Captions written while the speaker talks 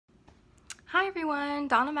Hi everyone,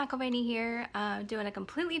 Donna McElvaney here, doing a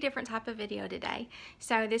completely different type of video today.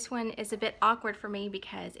 So this one is a bit awkward for me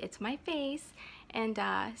because it's my face, and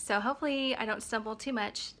so hopefully I don't stumble too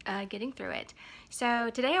much getting through it. So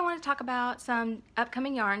today I want to talk about some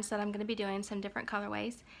upcoming yarns that I'm going to be doing, some different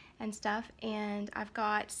colorways and stuff, and I've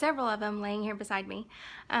got several of them laying here beside me.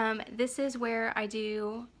 This is where I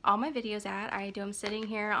do all my videos at. I do them sitting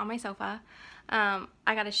here on my sofa.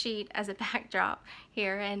 I got a sheet as a backdrop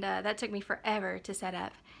here, and that took me forever to set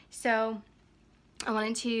up. So I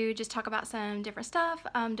wanted to just talk about some different stuff,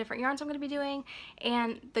 different yarns I'm going to be doing,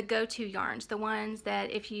 and the go-to yarns, the ones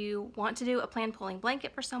that if you want to do a plaid pulling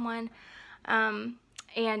blanket for someone,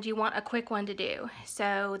 and you want a quick one to do.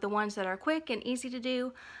 So the ones that are quick and easy to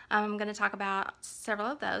do, I'm going to talk about several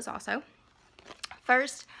of those also.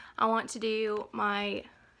 First, I want to do my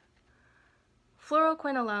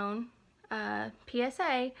fluoroquinolone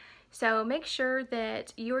PSA. So make sure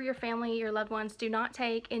that you or your family, your loved ones, do not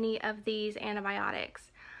take any of these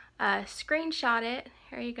antibiotics. Screenshot it.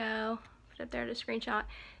 Here you go. Put up there to screenshot.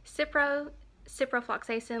 Ciprofloxacin,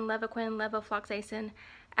 Levaquin, levofloxacin,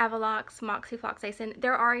 Avelox, moxifloxacin.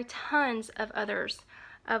 There are tons of others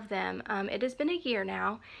of them. It has been a year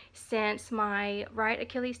now since my right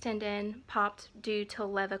Achilles tendon popped due to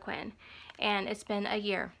Levaquin, and it's been a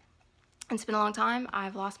year. It's been a long time.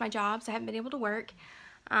 I've lost my job, so I haven't been able to work.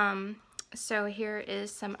 So here is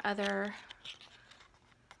some other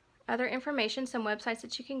information, some websites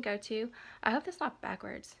that you can go to. I hope that's not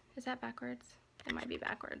backwards. Is that backwards? It might be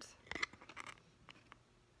backwards.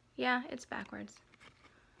 Yeah, it's backwards.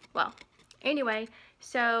 Well, anyway,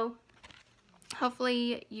 so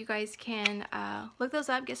hopefully you guys can look those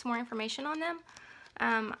up, get some more information on them.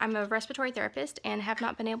 I'm a respiratory therapist and have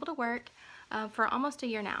not been able to work for almost a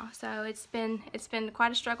year now, so it's been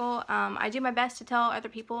quite a struggle. I do my best to tell other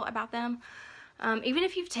people about them, even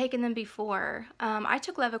if you've taken them before. I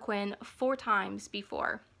took Levaquin 4 times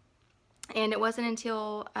before, and it wasn't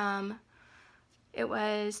until it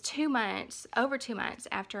was over 2 months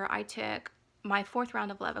after I took my 4th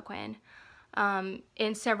round of Levaquin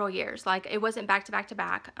in several years. Like, it wasn't back to back to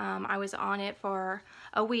back. I was on it for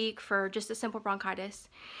a week for just a simple bronchitis,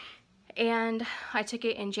 and I took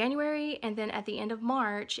it in January, and then at the end of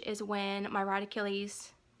March is when my right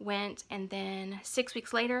Achilles went, and then 6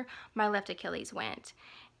 weeks later my left Achilles went.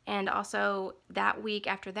 And also that week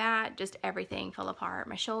after that, just everything fell apart.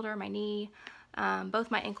 My shoulder, my knee,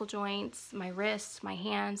 both my ankle joints, my wrists, my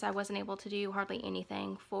hands. I wasn't able to do hardly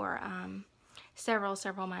anything for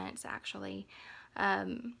several months actually.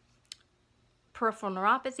 Peripheral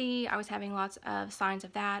neuropathy, I was having lots of signs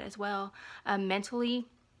of that as well. Mentally,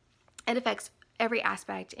 it affects every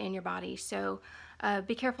aspect in your body, so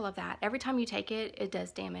be careful of that. Every time you take it, it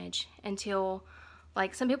does damage until,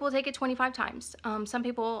 like, some people take it 25 times. Some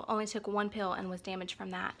people only took 1 pill and was damaged from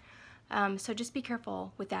that. So just be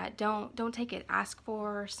careful with that. Don't take it. Ask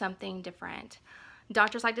for something different.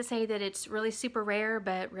 Doctors like to say that it's really super rare,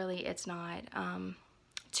 but really it's not.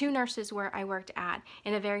 2 nurses where I worked at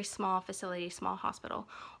in a very small facility, small hospital,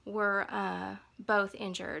 were both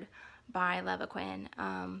injured by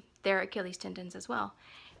Levaquin, their Achilles tendons as well.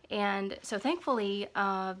 And so thankfully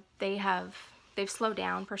they've slowed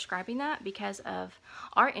down prescribing that because of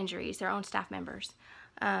our injuries, their own staff members.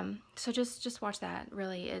 So just watch that.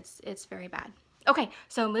 Really, it's very bad. Okay,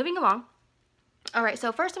 so moving along. All right,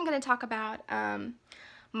 so first I'm going to talk about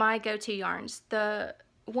my go-to yarns.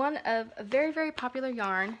 One of a very popular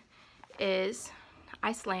yarn is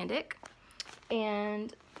Icelandic,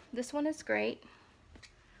 and this one is great.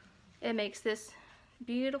 It makes this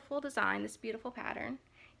beautiful design, this beautiful pattern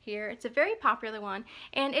here. It's a very popular one,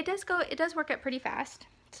 and it does work up pretty fast.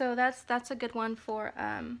 So that's a good one for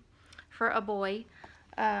a boy,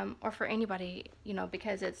 or for anybody, you know,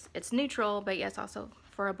 because it's neutral, but yes, also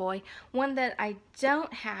for a boy. One that I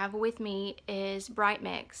don't have with me is Bright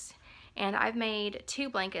Mix, and I've made 2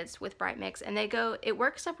 blankets with Bright Mix, and it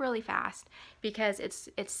works up really fast because it's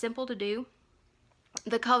simple to do.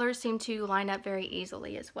 The colors seem to line up very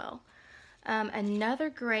easily as well. Another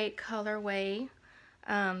great colorway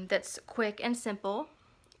that's quick and simple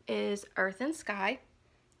is Earth and Sky.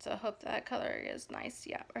 So I hope that color is nice.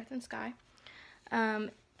 Yeah, Earth and Sky.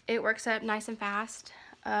 It works up nice and fast.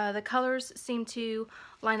 The colors seem to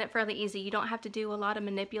line up fairly easy. You don't have to do a lot of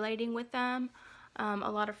manipulating with them,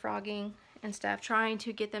 a lot of frogging and stuff, trying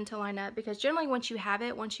to get them to line up, because generally once you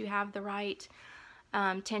have the right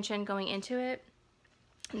tension going into it,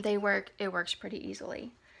 it works pretty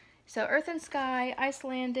easily. So Earth and Sky,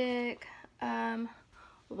 Icelandic,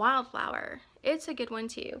 Wildflower. It's a good one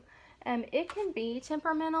too. It can be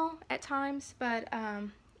temperamental at times, but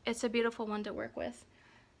it's a beautiful one to work with.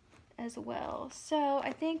 as well. So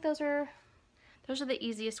I think those are the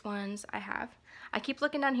easiest ones I have. I keep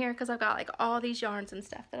looking down here because I've got like all these yarns and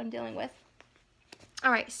stuff that I'm dealing with.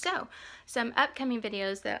 Alright, so some upcoming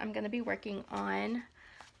videos that I'm going to be working on.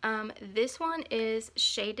 This one is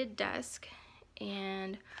Shaded Dusk,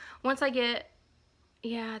 and once I get,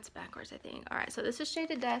 yeah, it's backwards I think. Alright, so this is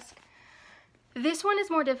Shaded Dusk. This one is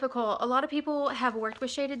more difficult. A lot of people have worked with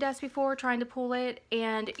Shaded Dusk before trying to pull it,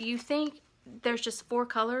 and you think there's just 4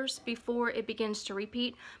 colors before it begins to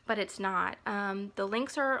repeat, but it's not. The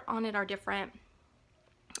links on it are different,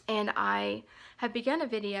 and I have begun a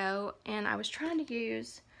video, and I was trying to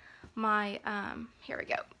use my, here we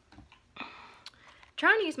go,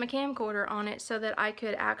 trying to use my camcorder on it so that I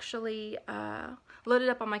could actually load it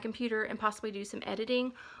up on my computer and possibly do some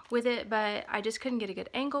editing with it, but I just couldn't get a good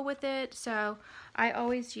angle with it, so I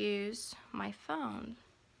always use my phone.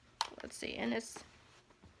 Let's see, and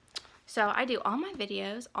so I do all my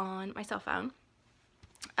videos on my cell phone.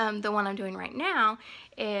 The one I'm doing right now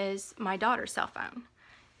is my daughter's cell phone,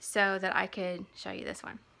 so that I could show you this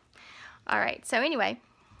one. Alright, so anyway,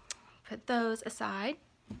 put those aside.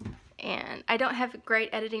 And I don't have great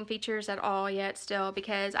editing features at all yet still,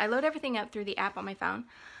 because I load everything up through the app on my phone.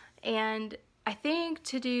 And I think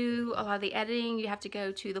to do a lot of the editing, you have to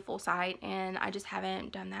go to the full site, and I just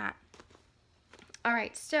haven't done that.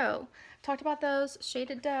 Alright, so talked about those.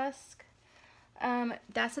 Shaded Dusk.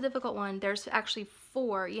 That's a difficult one. There's actually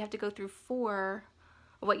 4. You have to go through 4.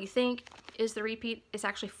 What you think is the repeat is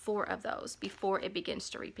actually 4 of those before it begins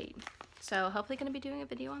to repeat. So hopefully going to be doing a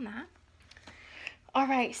video on that.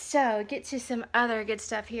 Alright, so get to some other good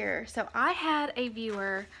stuff here. So I had a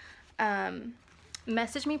viewer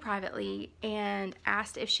message me privately and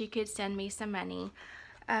asked if she could send me some money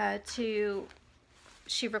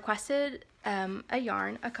she requested a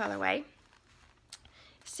yarn, a colorway.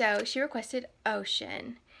 So she requested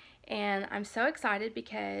Ocean, and I'm so excited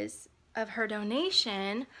because of her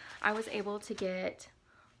donation I was able to get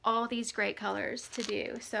all these great colors to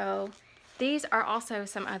do. So these are also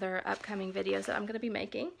some other upcoming videos that I'm going to be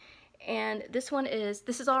making, and this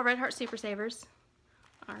is all Red Heart Super Savers.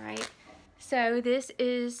 Alright, so this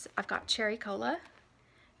is, I've got Cherry Cola,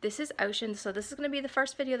 this is Ocean, so this is going to be the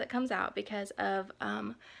first video that comes out because of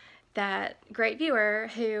that great viewer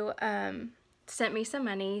who sent me some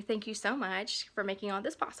money. Thank you so much for making all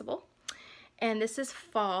this possible. And this is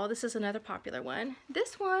Fall. This is another popular one.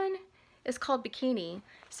 This one is called Bikini,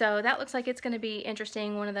 so that looks like it's going to be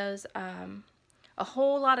interesting. One of those, a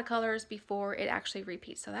whole lot of colors before it actually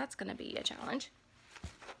repeats, so that's going to be a challenge.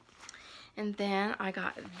 And then I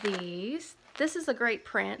got these. This is a great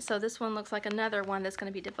print, so this one looks like another one that's going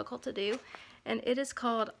to be difficult to do, and it is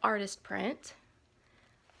called Artist Print.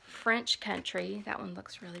 French Country. That one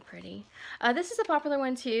looks really pretty. This is a popular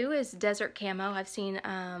one too, is Desert Camo. I've seen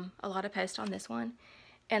a lot of posts on this one.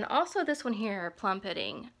 And also this one here, Plum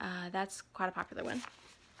Pudding. That's quite a popular one.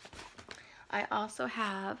 I also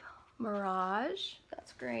have Mirage.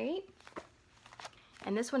 That's great.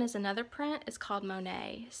 And this one is another print. It's called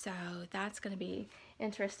Monet. So that's going to be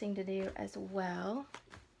interesting to do as well.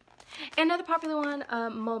 Another popular one,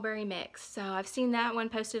 Mulberry Mix. So I've seen that one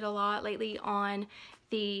posted a lot lately on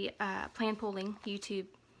the Plan Pulling Facebook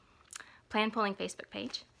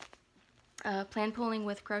page. Plan Pulling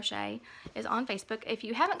with Crochet is on Facebook. If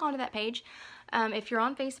you haven't gone to that page, if you're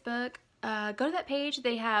on Facebook, go to that page.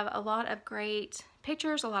 They have a lot of great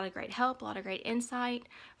pictures, a lot of great help, a lot of great insight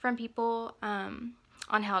from people on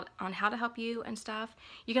how to help you and stuff.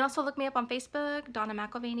 You can also look me up on Facebook, Donna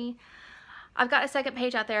McElvaney. I've got a second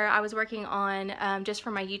page out there I was working on just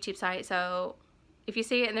for my YouTube site, so if you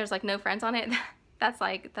see it and there's like no friends on it, that's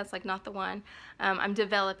like not the one. I'm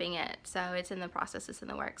developing it, so it's in the process, it's in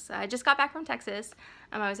the works. I just got back from Texas.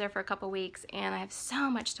 I was there for a couple weeks, and I have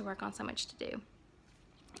so much to work on, so much to do.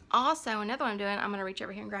 Also, another one I'm doing, I'm going to reach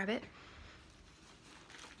over here and grab it.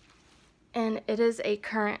 And it is a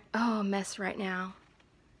current, oh, mess right now.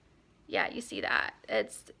 Yeah, you see that.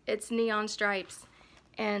 It's neon stripes.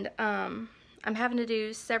 And I'm having to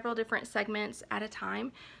do several different segments at a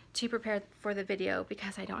time to prepare for the video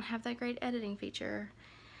because I don't have that great editing feature.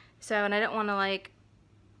 So, and I don't want to like,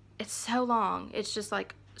 it's so long. It's just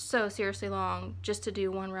like so seriously long just to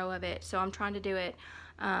do one row of it. So I'm trying to do it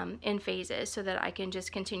in phases so that I can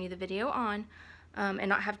just continue the video on and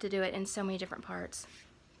not have to do it in so many different parts.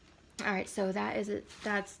 Alright, so that is it.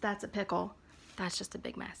 That's a pickle. That's just a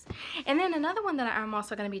big mess. And then another one that I'm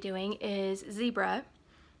also going to be doing is Zebra.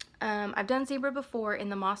 I've done Zebra before in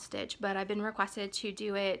the moss stitch, but I've been requested to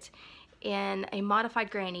do it in a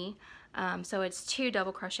modified granny. So it's 2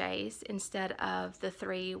 double crochets instead of the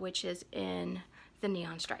 3, which is in the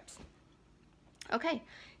neon stripes. Okay,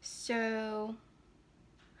 so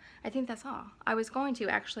I think that's all. I was going to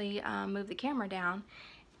actually move the camera down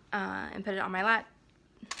and put it on my lap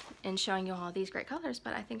and showing you all these great colors,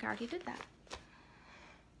 but I think I already did that.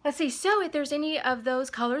 Let's see, so if there's any of those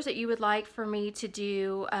colors that you would like for me to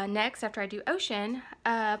do next after I do Ocean,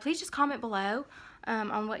 please just comment below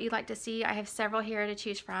on what you'd like to see. I have several here to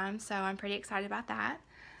choose from, so I'm pretty excited about that.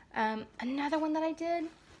 Another one that I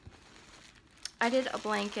did a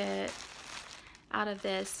blanket out of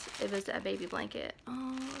this. It was a baby blanket.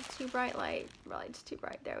 Oh, too bright light. Light's too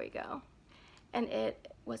bright. There we go. And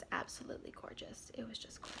it was absolutely gorgeous. It was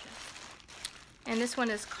just gorgeous. And this one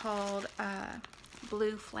is called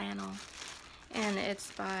Blue Flannel, and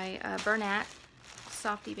it's by Bernat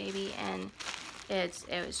Softy Baby, and it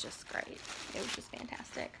was just great. It was just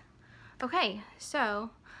fantastic. Okay,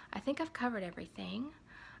 so I think I've covered everything.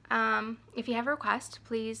 If you have a request,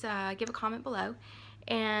 please give a comment below.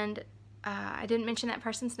 And I didn't mention that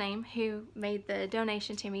person's name who made the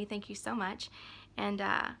donation to me. Thank you so much. And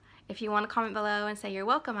if you want to comment below and say you're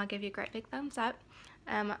welcome, I'll give you a great big thumbs up.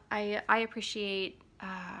 I appreciate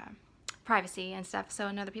privacy and stuff, so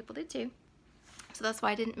and other people do too. So that's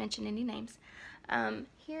why I didn't mention any names.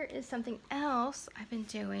 Here is something else I've been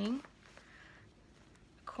doing.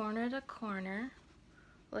 Corner to corner.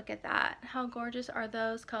 Look at that. How gorgeous are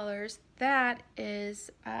those colors? That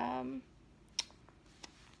is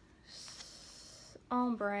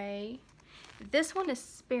ombre. This one is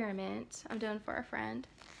spearmint. I'm doing for a friend.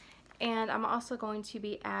 And I'm also going to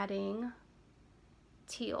be adding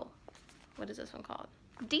teal. What is this one called?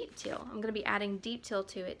 Deep teal. I'm going to be adding deep teal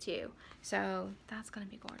to it too. So that's going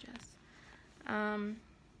to be gorgeous.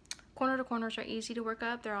 Corner to corners are easy to work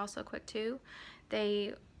up. They're also quick too.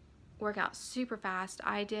 They work out super fast.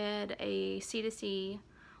 I did a C2C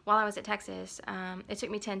while I was at Texas. It took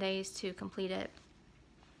me 10 days to complete it.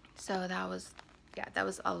 So that was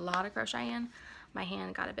a lot of crocheting. My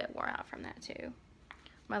hand got a bit wore out from that too.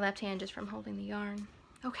 My left hand just from holding the yarn.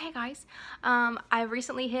 Okay guys, I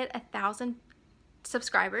recently hit 1,000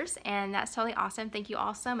 subscribers, and that's totally awesome. Thank you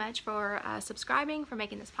all so much for subscribing, for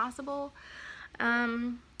making this possible.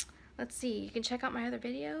 Let's see, you can check out my other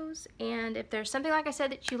videos, and if there's something, like I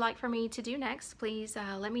said, that you'd like for me to do next, please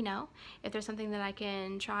let me know. If there's something that I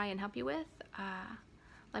can try and help you with,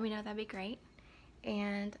 let me know. That'd be great.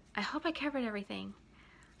 And I hope I covered everything.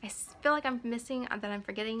 I feel like I'm missing, that I'm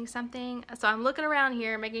forgetting something, so I'm looking around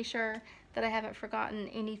here making sure that I haven't forgotten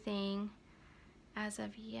anything as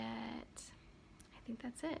of yet. I think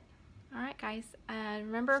that's it. Alright guys,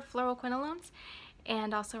 remember floral quinolones,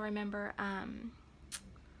 and also remember,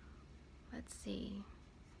 let's see,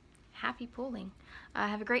 happy pulling.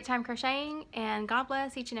 Have a great time crocheting, and God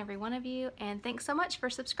bless each and every one of you, and thanks so much for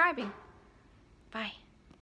subscribing. Bye.